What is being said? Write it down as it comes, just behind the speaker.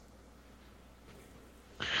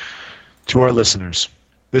To our listeners,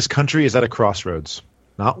 this country is at a crossroads,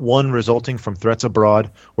 not one resulting from threats abroad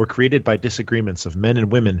or created by disagreements of men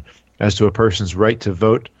and women as to a person's right to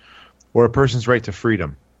vote or a person's right to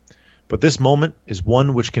freedom. But this moment is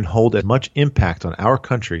one which can hold as much impact on our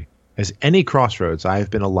country as any crossroads I have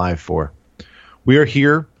been alive for. We are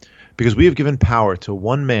here because we have given power to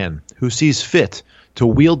one man who sees fit to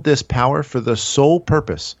wield this power for the sole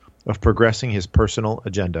purpose of progressing his personal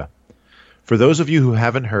agenda. For those of you who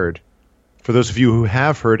haven't heard, for those of you who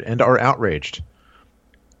have heard and are outraged,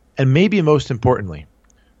 and maybe most importantly,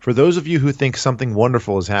 for those of you who think something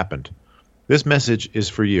wonderful has happened, this message is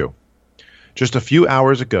for you. Just a few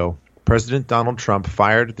hours ago, President Donald Trump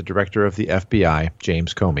fired the director of the FBI,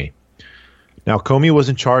 James Comey. Now, Comey was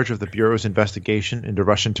in charge of the Bureau's investigation into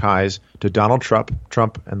Russian ties to Donald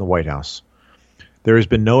Trump and the White House. There has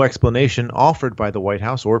been no explanation offered by the White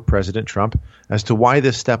House or President Trump as to why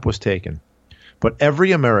this step was taken. But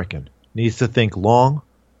every American needs to think long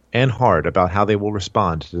and hard about how they will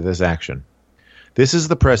respond to this action. This is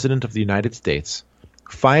the President of the United States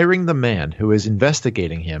firing the man who is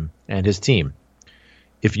investigating him and his team.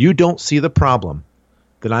 If you don't see the problem,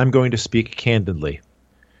 then I'm going to speak candidly.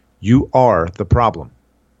 You are the problem.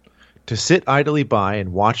 To sit idly by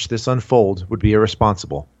and watch this unfold would be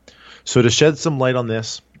irresponsible. So to shed some light on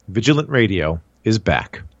this, Vigilant Radio is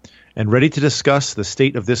back and ready to discuss the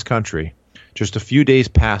state of this country just a few days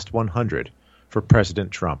past 100 for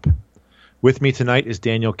President Trump. With me tonight is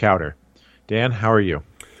Daniel Cowder. Dan, how are you?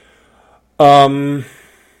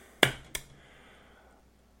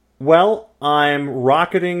 Well, I'm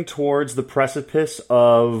rocketing towards the precipice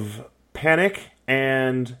of panic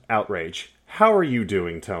and outrage. How are you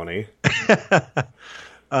doing, Tony?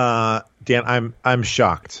 Dan, I'm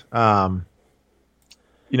shocked. The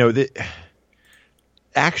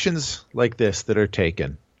actions like this that are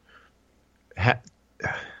taken,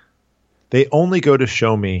 they only go to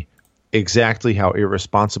show me exactly how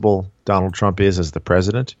irresponsible Donald Trump is as the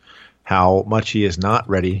president, how much he is not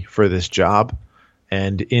ready for this job,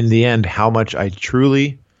 and in the end, how much I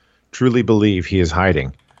truly, truly believe he is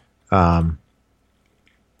hiding. To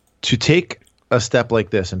take a step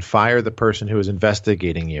like this and fire the person who is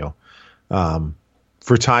investigating you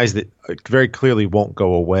for ties that very clearly won't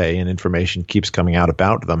go away and information keeps coming out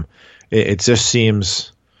about them, it just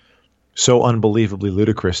seems so unbelievably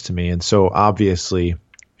ludicrous to me and so obviously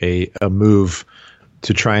a move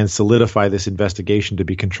to try and solidify this investigation to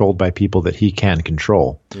be controlled by people that he can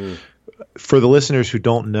control. For the listeners who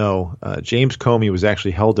don't know, James Comey was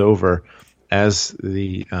actually held over as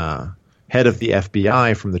the head of the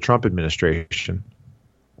FBI from the Trump administration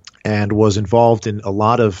and was involved in a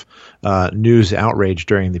lot of news outrage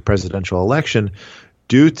during the presidential election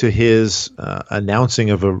due to his announcing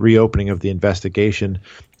of a reopening of the investigation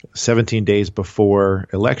 17 days before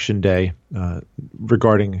Election Day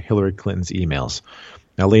regarding Hillary Clinton's emails.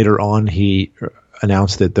 Now, later on, he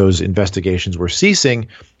announced that those investigations were ceasing,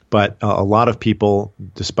 but a lot of people,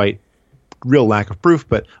 despite real lack of proof,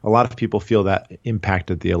 but a lot of people feel that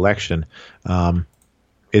impacted the election.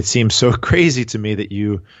 It seems so crazy to me that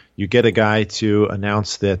you get a guy to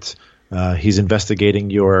announce that he's investigating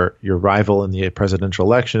your rival in the presidential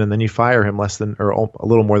election, and then you fire him less than or a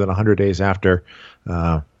little more than 100 days after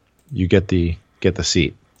you get the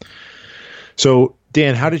seat. So,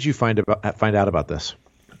 Dan, how did you find out about this?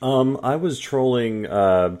 I was trolling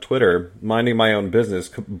Twitter, minding my own business,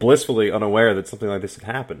 blissfully unaware that something like this had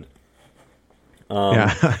happened.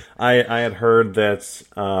 I had heard that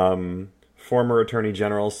former Attorney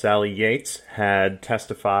General Sally Yates had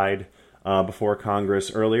testified before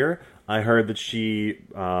Congress earlier. I heard that she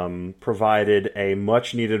provided a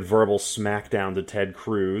much-needed verbal smackdown to Ted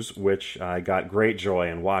Cruz, which I got great joy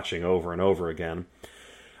in watching over and over again.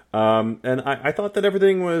 And I thought that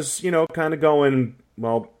everything was, kind of going,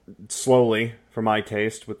 well, slowly for my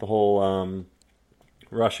taste with the whole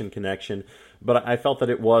Russian connection. But I felt that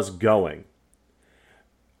it was going.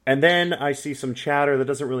 And then I see some chatter that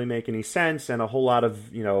doesn't really make any sense, and a whole lot of,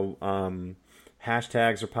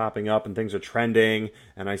 hashtags are popping up and things are trending,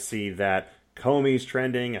 and I see that Comey's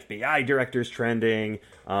trending, FBI director's trending,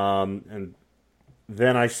 and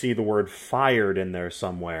then I see the word fired in there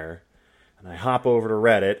somewhere, and I hop over to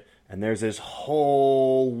Reddit, and there's this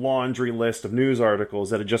whole laundry list of news articles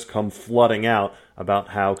that had just come flooding out about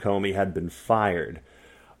how Comey had been fired.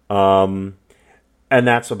 And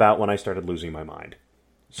that's about when I started losing my mind.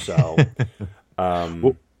 So,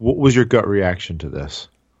 what was your gut reaction to this?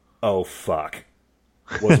 Oh, fuck,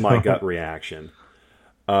 was my gut reaction.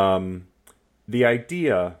 The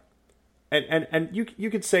idea, and you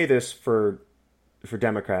could say this for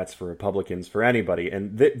Democrats, for Republicans, for anybody,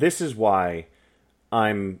 and this is why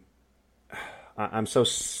I'm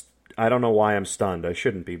I don't know why I'm stunned. I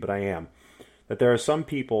shouldn't be, but I am. That there are some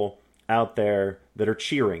people out there that are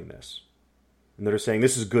cheering this. And that are saying,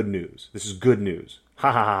 this is good news. This is good news.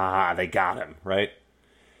 Ha ha ha ha, they got him, right?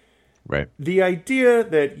 Right. The idea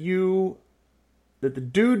that the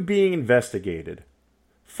dude being investigated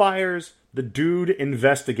fires the dude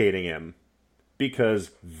investigating him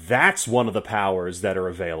because that's one of the powers that are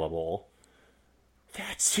available.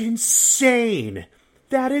 That's insane.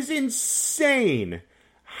 That is insane.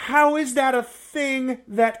 How is that a thing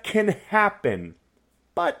that can happen?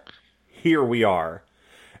 But here we are.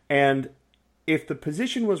 And if the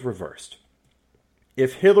position was reversed,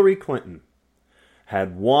 if Hillary Clinton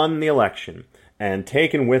had won the election and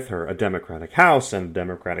taken with her a Democratic House and a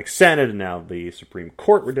Democratic Senate, and now the Supreme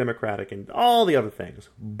Court were Democratic and all the other things,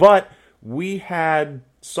 but we had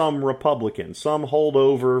some Republican, some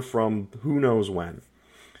holdover from who knows when,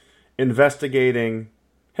 investigating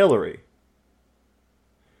Hillary,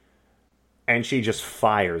 and she just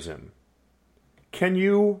fires him. Can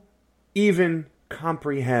you even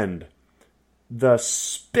comprehend the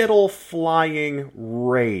spittle-flying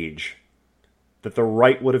rage that the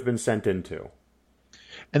right would have been sent into?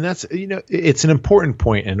 And that's, it's an important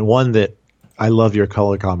point, and one that I love your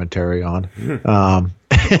color commentary on.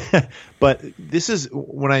 But this is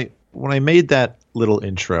when I made that little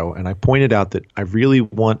intro, and I pointed out that I really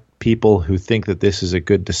want people who think that this is a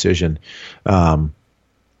good decision to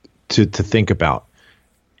think about.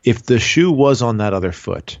 If the shoe was on that other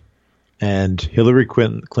foot, and Hillary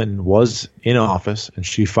Clinton was in office, and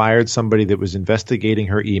she fired somebody that was investigating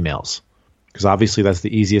her emails, because obviously that's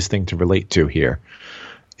the easiest thing to relate to here.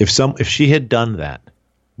 If she had done that,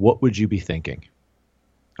 what would you be thinking?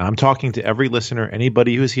 I'm talking to every listener,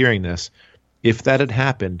 anybody who's hearing this. If that had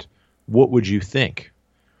happened, what would you think?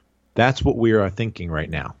 That's what we are thinking right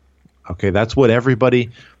now. Okay, that's what everybody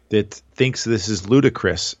that thinks this is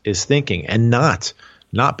ludicrous is thinking, and not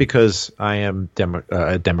because I am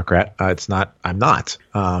a Democrat. It's not. I'm not.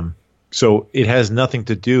 So it has nothing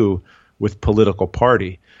to do with political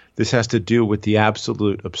party. This has to do with the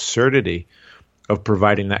absolute absurdity of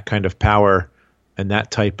providing that kind of power and that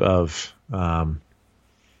type of power.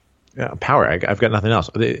 I've got nothing else.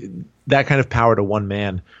 That kind of power to one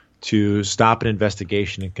man to stop an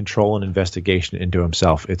investigation and control an investigation into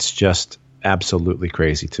himself. It's just absolutely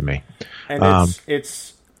crazy to me. And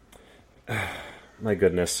it's my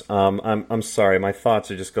goodness. I'm sorry. My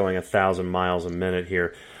thoughts are just going 1,000 miles a minute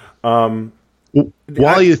here. You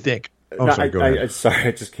think? Oh, no, sorry. Go ahead. Sorry,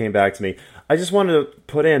 it just came back to me. I just wanted to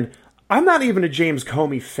put in, I'm not even a James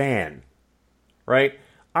Comey fan, right?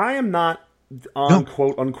 I am not on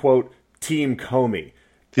quote-unquote Team Comey.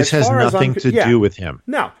 This has nothing to do with him.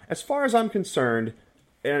 No, as far as I'm concerned,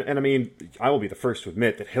 and I mean, I will be the first to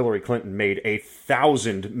admit that Hillary Clinton made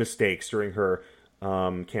 1,000 mistakes during her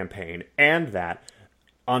campaign, and that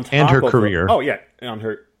on top and her of career.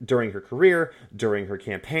 During her career, during her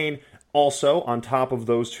campaign. Also, on top of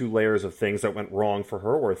those two layers of things that went wrong for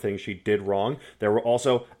her, or things she did wrong, there were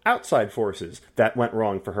also outside forces that went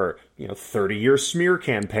wrong for her. 30-year smear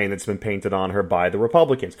campaign that's been painted on her by the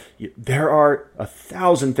Republicans. There are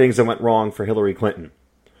 1,000 things that went wrong for Hillary Clinton.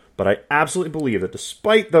 But I absolutely believe that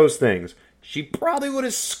despite those things, she probably would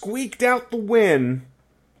have squeaked out the win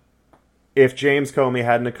if James Comey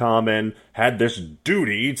hadn't come and had this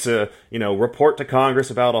duty to, report to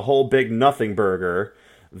Congress about a whole big nothing burger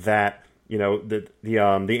that,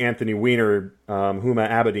 the Anthony Weiner, Huma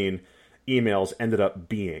Abedin emails ended up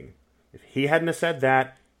being. If he hadn't have said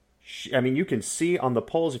that, you can see on the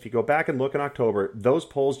polls, if you go back and look in October, those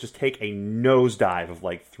polls just take a nosedive of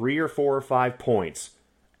like 3 or 4 or 5 points,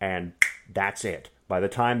 and that's it. By the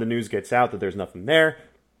time the news gets out that there's nothing there,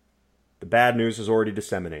 the bad news is already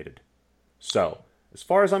disseminated. So, as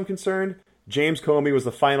far as I'm concerned, James Comey was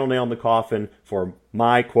the final nail in the coffin for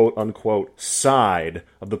my quote-unquote side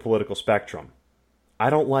of the political spectrum. I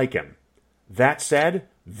don't like him. That said,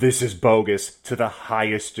 this is bogus to the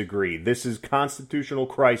highest degree. This is constitutional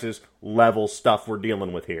crisis level stuff we're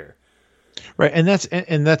dealing with here. Right, and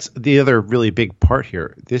that's the other really big part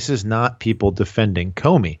here. This is not people defending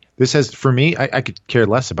Comey. This has, for me, I could care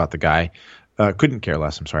less about the guy. Couldn't care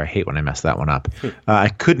less. I'm sorry. I hate when I mess that one up. I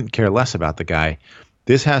couldn't care less about the guy.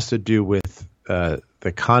 This has to do with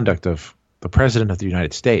the conduct of the President of the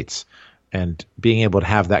United States and being able to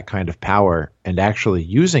have that kind of power and actually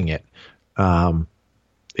using it.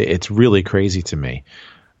 It's really crazy to me.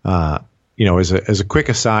 As a quick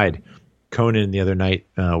aside, Conan the other night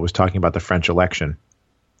was talking about the French election.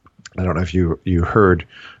 I don't know if you heard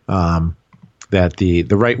that the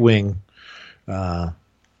right wing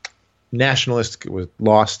nationalist was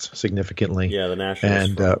lost significantly. Yeah, the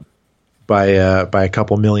nationalist. And by a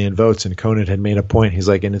couple million votes, and Conan had made a point. He's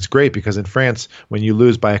like, and it's great because in France, when you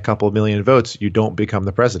lose by a couple million votes, you don't become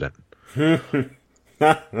the president. I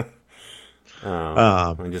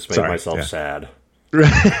just made myself sad.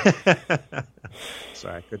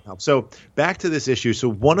 Sorry, I couldn't help. So back to this issue. So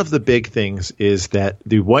one of the big things is that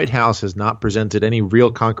the White House has not presented any real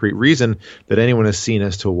concrete reason that anyone has seen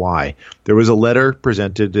as to why. There was a letter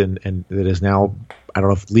presented and that is now, I don't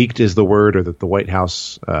know if leaked is the word or that the White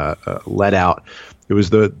House let out. It was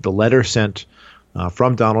the letter sent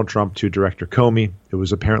from Donald Trump to Director Comey. It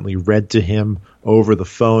was apparently read to him over the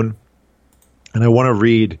phone. And I want to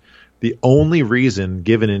read the only reason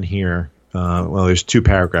given in here. There's two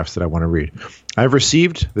paragraphs that I want to read. I've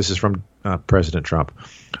received, this is from President Trump,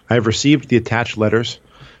 I've received the attached letters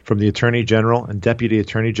from the Attorney General and Deputy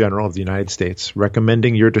Attorney General of the United States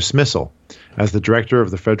recommending your dismissal as the Director of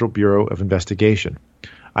the Federal Bureau of Investigation.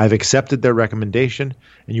 I've accepted their recommendation,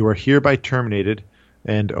 and you are hereby terminated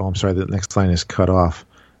and, the next line is cut off,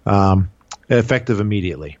 effective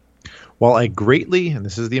immediately. While I greatly, and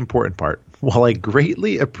this is the important part, while I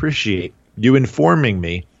greatly appreciate you informing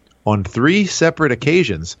me on 3 separate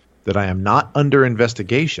occasions that I am not under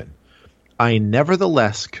investigation, I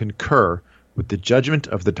nevertheless concur with the judgment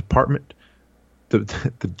of the Department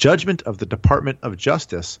of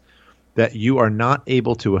Justice that you are not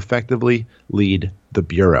able to effectively lead the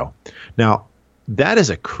Bureau. Now, that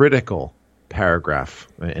is a critical paragraph,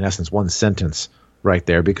 in essence, one sentence right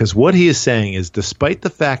there, because what he is saying is, despite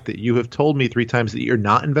the fact that you have told me 3 times that you're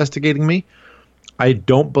not investigating me, I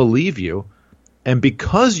don't believe you. And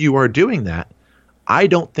because you are doing that, I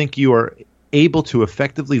don't think you are able to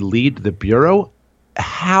effectively lead the Bureau.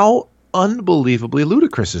 How unbelievably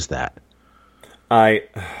ludicrous is that? There's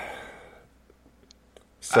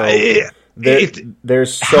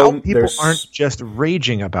how people aren't just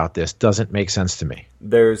raging about this doesn't make sense to me.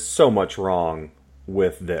 There's so much wrong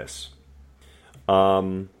with this.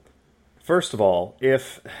 First of all,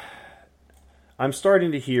 if I'm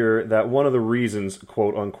starting to hear that one of the reasons,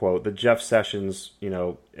 quote unquote, that Jeff Sessions,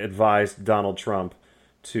 advised Donald Trump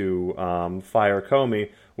to fire Comey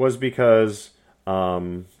was because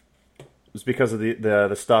of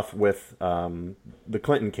the stuff with the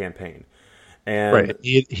Clinton campaign. And right,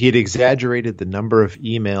 he had exaggerated the number of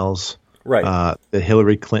emails that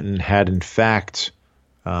Hillary Clinton had in fact,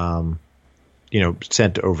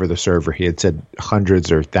 sent over the server. He had said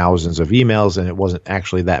hundreds or thousands of emails, and it wasn't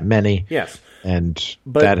actually that many. Yes. And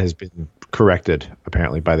that has been corrected,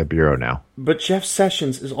 apparently, by the Bureau now. But Jeff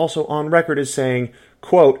Sessions is also on record as saying,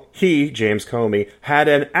 quote, he, James Comey, had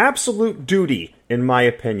an absolute duty, in my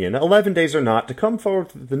opinion, 11 days or not, to come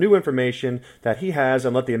forward with the new information that he has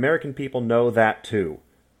and let the American people know that too.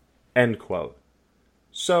 End quote.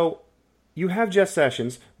 So you have Jeff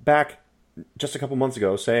Sessions back just a couple months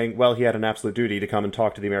ago saying, well, he had an absolute duty to come and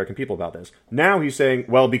talk to the American people about this. Now he's saying,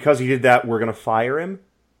 well, because he did that, we're going to fire him.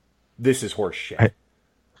 This is horse shit.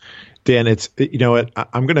 Dan, it's, what,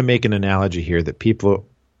 I'm going to make an analogy here that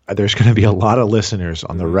there's going to be a lot of listeners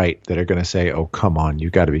on the right that are going to say, oh, come on, you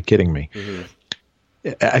got to be kidding me.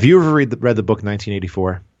 Mm-hmm. Have you ever read the book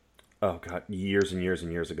 1984? Oh, God, years and years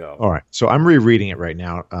and years ago. All right. So I'm rereading it right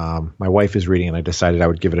now. My wife is reading it, and I decided I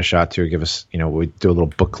would give it a shot to give us, we do a little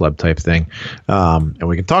book club type thing, and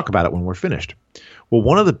we can talk about it when we're finished. Well,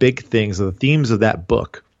 one of the big things, the themes of that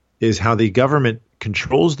book, is how the government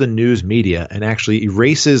controls the news media and actually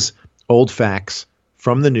erases old facts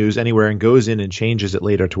from the news anywhere and goes in and changes it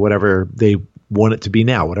later to whatever they want it to be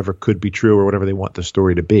now, whatever could be true or whatever they want the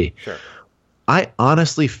story to be. Sure. I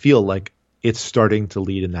honestly feel like it's starting to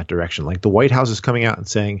lead in that direction. Like the White House is coming out and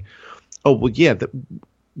saying, oh, well, yeah,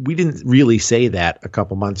 we didn't really say that a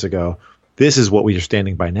couple months ago. This is what we are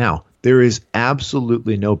standing by now. There is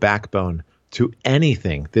absolutely no backbone to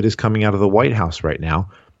anything that is coming out of the White House right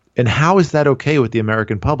now. And how is that okay with the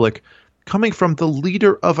American public coming from the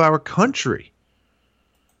leader of our country?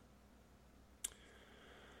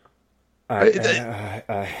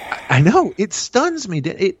 I know. It stuns me.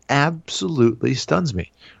 It absolutely stuns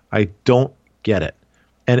me. I don't get it.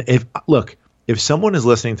 And if someone is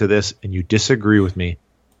listening to this and you disagree with me,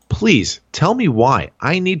 please tell me why.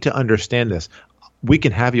 I need to understand this. We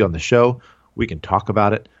can have you on the show. We can talk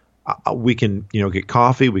about it. We can, get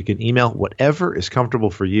coffee. We can email, whatever is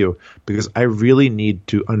comfortable for you, because I really need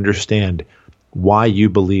to understand why you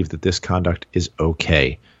believe that this conduct is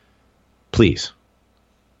okay. Please.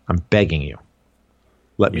 I'm begging you.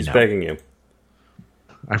 Let me know. He's begging you.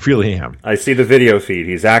 I really am. I see the video feed.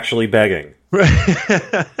 He's actually begging.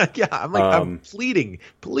 Yeah, I'm pleading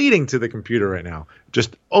to the computer right now.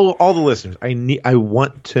 Just all the listeners. I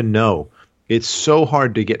want to know. It's so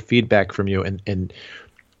hard to get feedback from you, and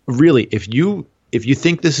really, if you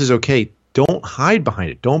think this is okay, don't hide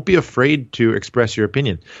behind it. Don't be afraid to express your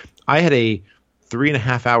opinion. I had a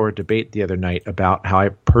 3.5-hour debate the other night about how I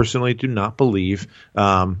personally do not believe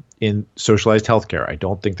in socialized healthcare. I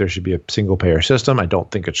don't think there should be a single payer system. I don't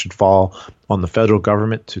think it should fall on the federal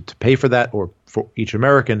government to pay for that, or for each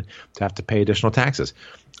American to have to pay additional taxes.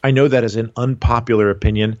 I know that is an unpopular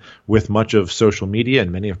opinion with much of social media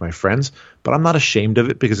and many of my friends, but I'm not ashamed of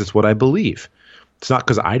it because it's what I believe. It's not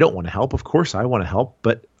because I don't want to help. Of course I want to help,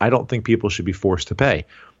 but I don't think people should be forced to pay.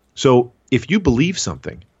 So if you believe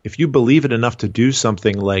something, if you believe it enough to do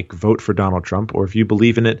something like vote for Donald Trump, or if you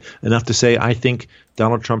believe in it enough to say, I think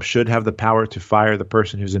Donald Trump should have the power to fire the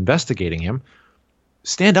person who's investigating him,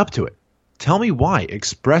 stand up to it. Tell me why.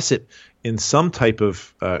 Express it in some type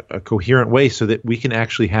of a coherent way so that we can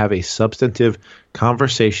actually have a substantive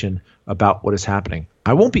conversation about what is happening.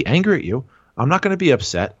 I won't be angry at you. I'm not going to be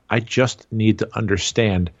upset. I just need to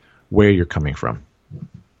understand where you're coming from.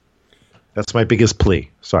 That's my biggest plea.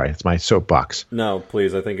 Sorry, it's my soapbox. No,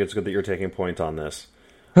 please. I think it's good that you're taking point on this.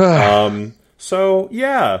 So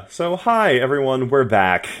hi everyone, we're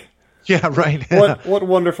back. Yeah, right. What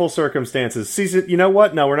wonderful circumstances. You know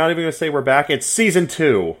what? No, we're not even going to say we're back. It's season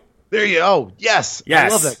 2. There you go. Yes. I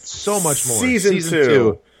love that so much more. Season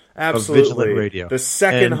 2. Absolutely. Of Vigilant Radio. The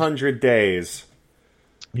second 100 days.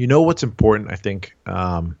 You know what's important, I think?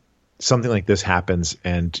 Something like this happens,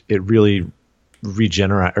 and it really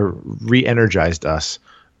re-energized us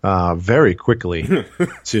very quickly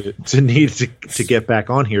to need to get back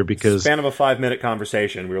on here, because span of a 5-minute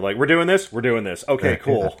conversation, we were like, we're doing this. Okay,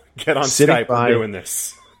 cool. Get on Skype. We're doing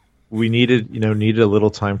this. We needed a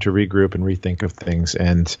little time to regroup and rethink of things,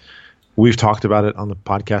 and we've talked about it on the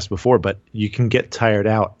podcast before. But you can get tired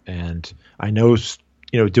out, and I know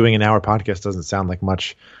doing an hour podcast doesn't sound like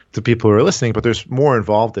much to people who are listening, but there's more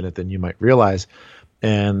involved in it than you might realize,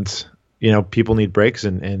 and people need breaks,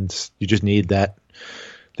 and you just need that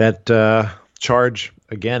charge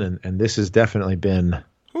again, and this has definitely been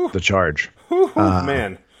the charge.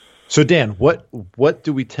 Man. So Dan, what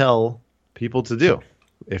do we tell people to do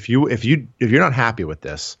if you're not happy with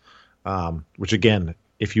this? Which again,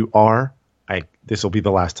 if you are, this will be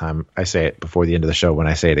the last time I say it before the end of the show. When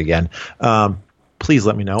I say it again, please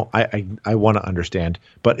let me know. I want to understand.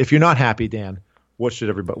 But if you're not happy, Dan, what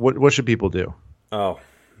should people do? Oh.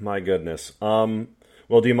 My goodness. Well,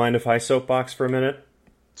 do you mind if I soapbox for a minute?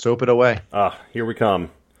 Soap it away. Here we come.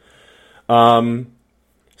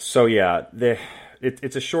 So yeah,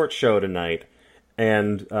 it's a short show tonight,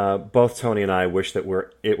 and both Tony and I wish that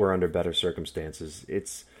it were under better circumstances.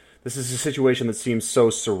 This is a situation that seems so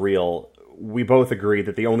surreal. We both agree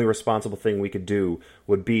that the only responsible thing we could do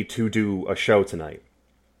would be to do a show tonight,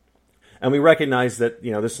 and we recognize that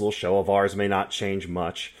this little show of ours may not change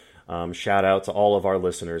much. Shout out to all of our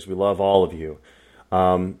listeners. We love all of you.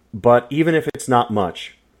 But even if it's not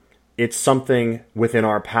much, it's something within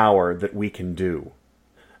our power that we can do.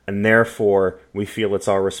 And therefore, we feel it's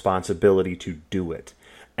our responsibility to do it.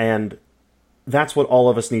 And that's what all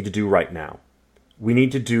of us need to do right now. We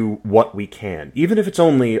need to do what we can, even if it's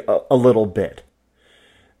only a little bit.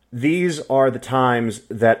 These are the times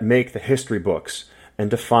that make the history books and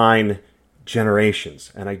define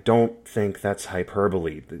generations, and I don't think that's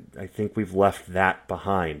hyperbole. I think we've left that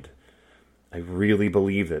behind. I really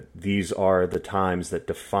believe that these are the times that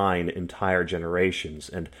define entire generations,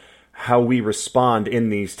 and how we respond in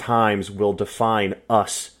these times will define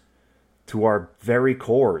us to our very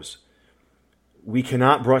cores. We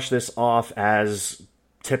cannot brush this off as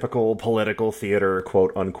typical political theater,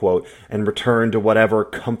 quote unquote, and return to whatever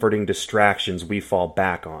comforting distractions we fall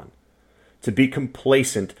back on. To be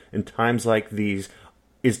complacent in times like these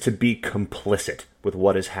is to be complicit with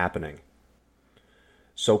what is happening.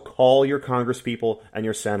 So call your congresspeople and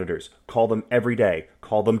your senators. Call them every day.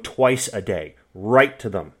 Call them twice a day. Write to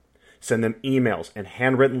them. Send them emails and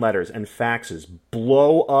handwritten letters and faxes.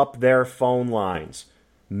 Blow up their phone lines.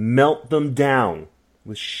 Melt them down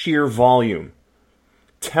with sheer volume.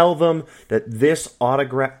 Tell them that this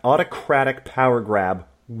autocratic power grab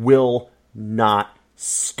will not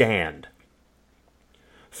stand.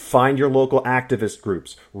 Find your local activist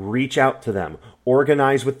groups, reach out to them,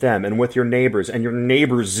 organize with them and with your neighbors and your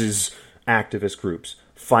neighbors' activist groups.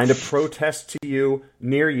 Find a protest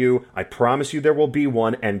near you, I promise you there will be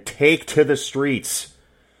one, and take to the streets.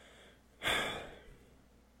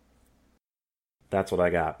 That's what I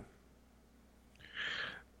got.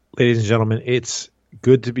 Ladies and gentlemen, it's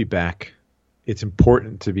good to be back. It's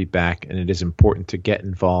important to be back, and it is important to get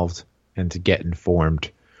involved and to get informed.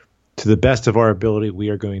 To the best of our ability, we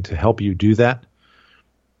are going to help you do that.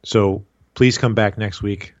 So please come back next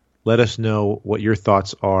week. Let us know what your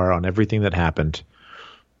thoughts are on everything that happened.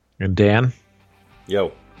 And Dan?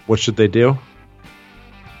 Yo. What should they do?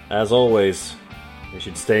 As always, they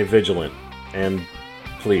should stay vigilant. And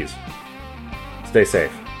please, stay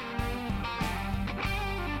safe.